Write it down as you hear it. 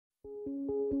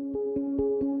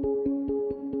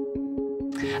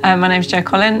My name's Jo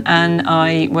Colin and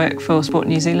I work for Sport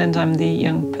New Zealand. I'm the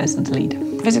young person's lead.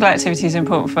 Physical activity is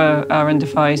important for our under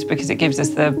fives because it gives us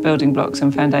the building blocks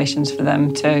and foundations for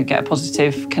them to get a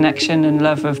positive connection and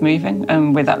love of moving.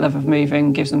 And with that love of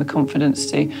moving, gives them the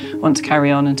confidence to want to carry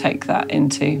on and take that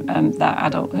into that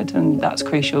adulthood. And that's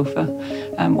crucial for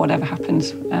whatever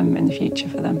happens in the future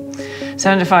for them.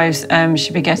 So under fives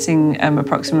should be getting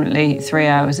approximately 3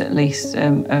 hours at least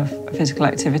of physical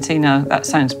activity. Now that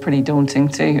sounds pretty daunting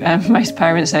to most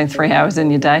parents, saying 3 hours in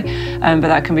your day, but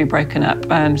that can be broken up.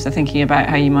 So thinking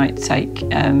about how you might take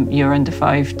your under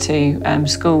five to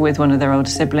school with one of their older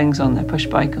siblings on their push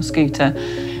bike or scooter.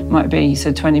 Might be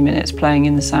 20 minutes playing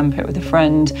in the sandpit with a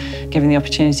friend, giving the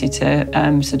opportunity to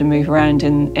sort of move around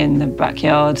in the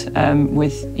backyard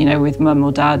with mum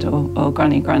or dad or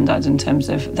granny, granddad in terms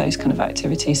of those kind of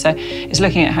activities. So it's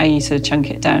looking at how you sort of chunk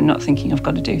it down, not thinking I've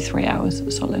got to do 3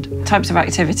 hours solid. Types of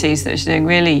activities that you're doing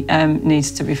really needs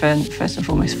to be first and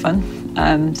foremost fun.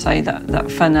 So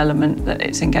that fun element, that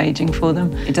it's engaging for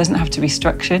them. It doesn't have to be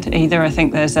structured either. I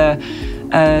think there's a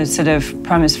sort of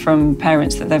premise from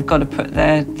parents that they've got to put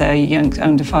their young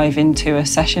under five into a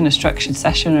session, a structured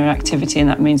session or an activity, and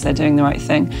that means they're doing the right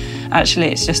thing. Actually,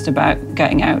 it's just about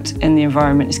getting out in the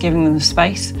environment. It's giving them the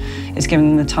space, it's giving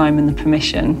them the time and the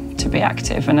permission to be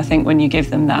active. And I think when you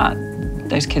give them that,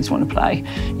 those kids want to play,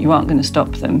 you aren't going to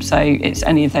stop them. So it's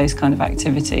any of those kind of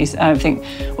activities. I think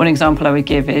one example I would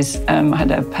give is I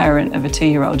had a parent of a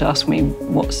 2-year-old ask me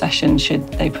what session should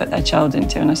they put their child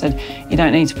into, and I said, you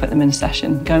don't need to put them in a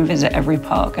session. Go and visit every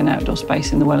park and outdoor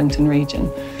space in the Wellington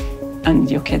region, and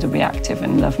your kid will be active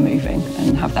and love moving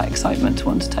and have that excitement to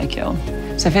want to take it on.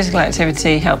 So physical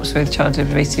activity helps with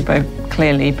childhood obesity by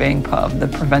clearly being part of the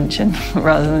prevention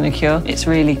rather than a cure. It's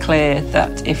really clear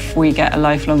that if we get a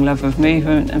lifelong love of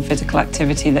movement and physical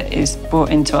activity that is brought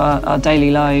into our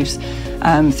daily lives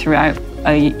throughout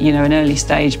an early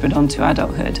stage but onto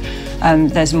adulthood,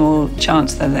 there's more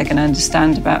chance that they're going to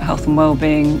understand about health and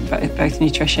well-being, both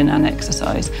nutrition and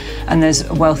exercise. And there's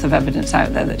a wealth of evidence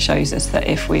out there that shows us that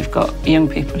if we've got young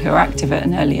people who are active at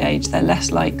an early age, they're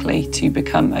less likely to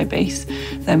become obese.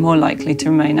 They're more likely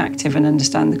to remain active and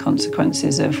understand the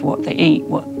consequences of what they eat,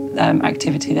 what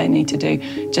activity they need to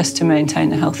do just to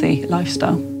maintain a healthy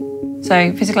lifestyle.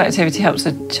 So physical activity helps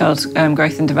a child's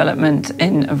growth and development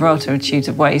in a variety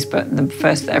of ways, but the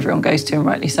first that everyone goes to, and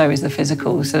rightly so, is the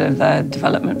physical, sort of their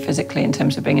development physically in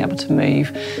terms of being able to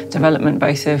move. Development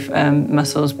both of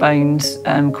muscles, bones,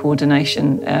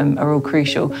 coordination are all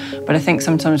crucial. But I think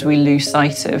sometimes we lose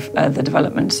sight of the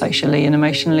development socially and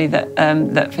emotionally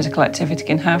that physical activity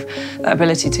can have. That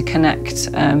ability to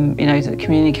connect, the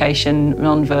communication,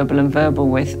 non-verbal and verbal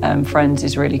with friends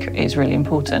is really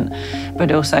important.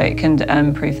 But also it can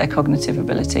improve their cognitive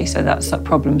ability. So that's a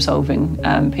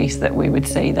problem-solving piece that we would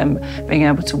see them being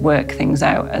able to work things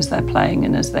out as they're playing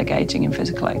and as they're engaging in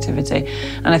physical activity.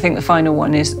 And I think the final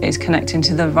one is connecting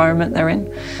to the environment they're in,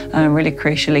 really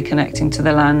crucially connecting to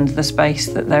the land, the space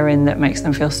that they're in that makes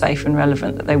them feel safe and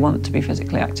relevant, that they want to be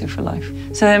physically active for life.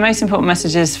 So the most important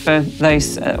messages for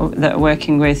those that are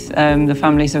working with the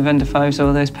families of under fives,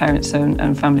 or those parents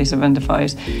and families of under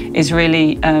fives, is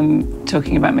really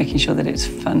talking about making sure that it's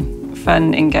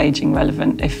fun, engaging,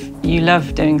 relevant. If you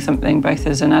love doing something both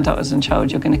as an adult as a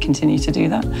child, you're going to continue to do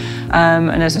that.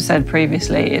 And as I said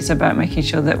previously, it's about making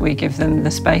sure that we give them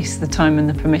the space, the time and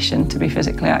the permission to be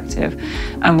physically active.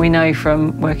 And we know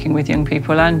from working with young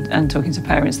people and talking to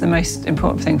parents, the most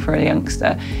important thing for a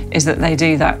youngster is that they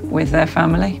do that with their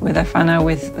family, with their whanau,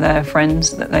 with their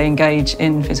friends, that they engage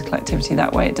in physical activity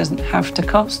that way. It doesn't have to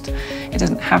cost. It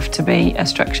doesn't have to be a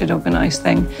structured, organised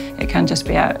thing. It can just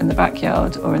be out in the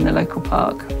backyard or in the local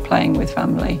park, playing with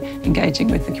family, engaging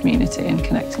with the community and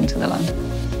connecting to the land.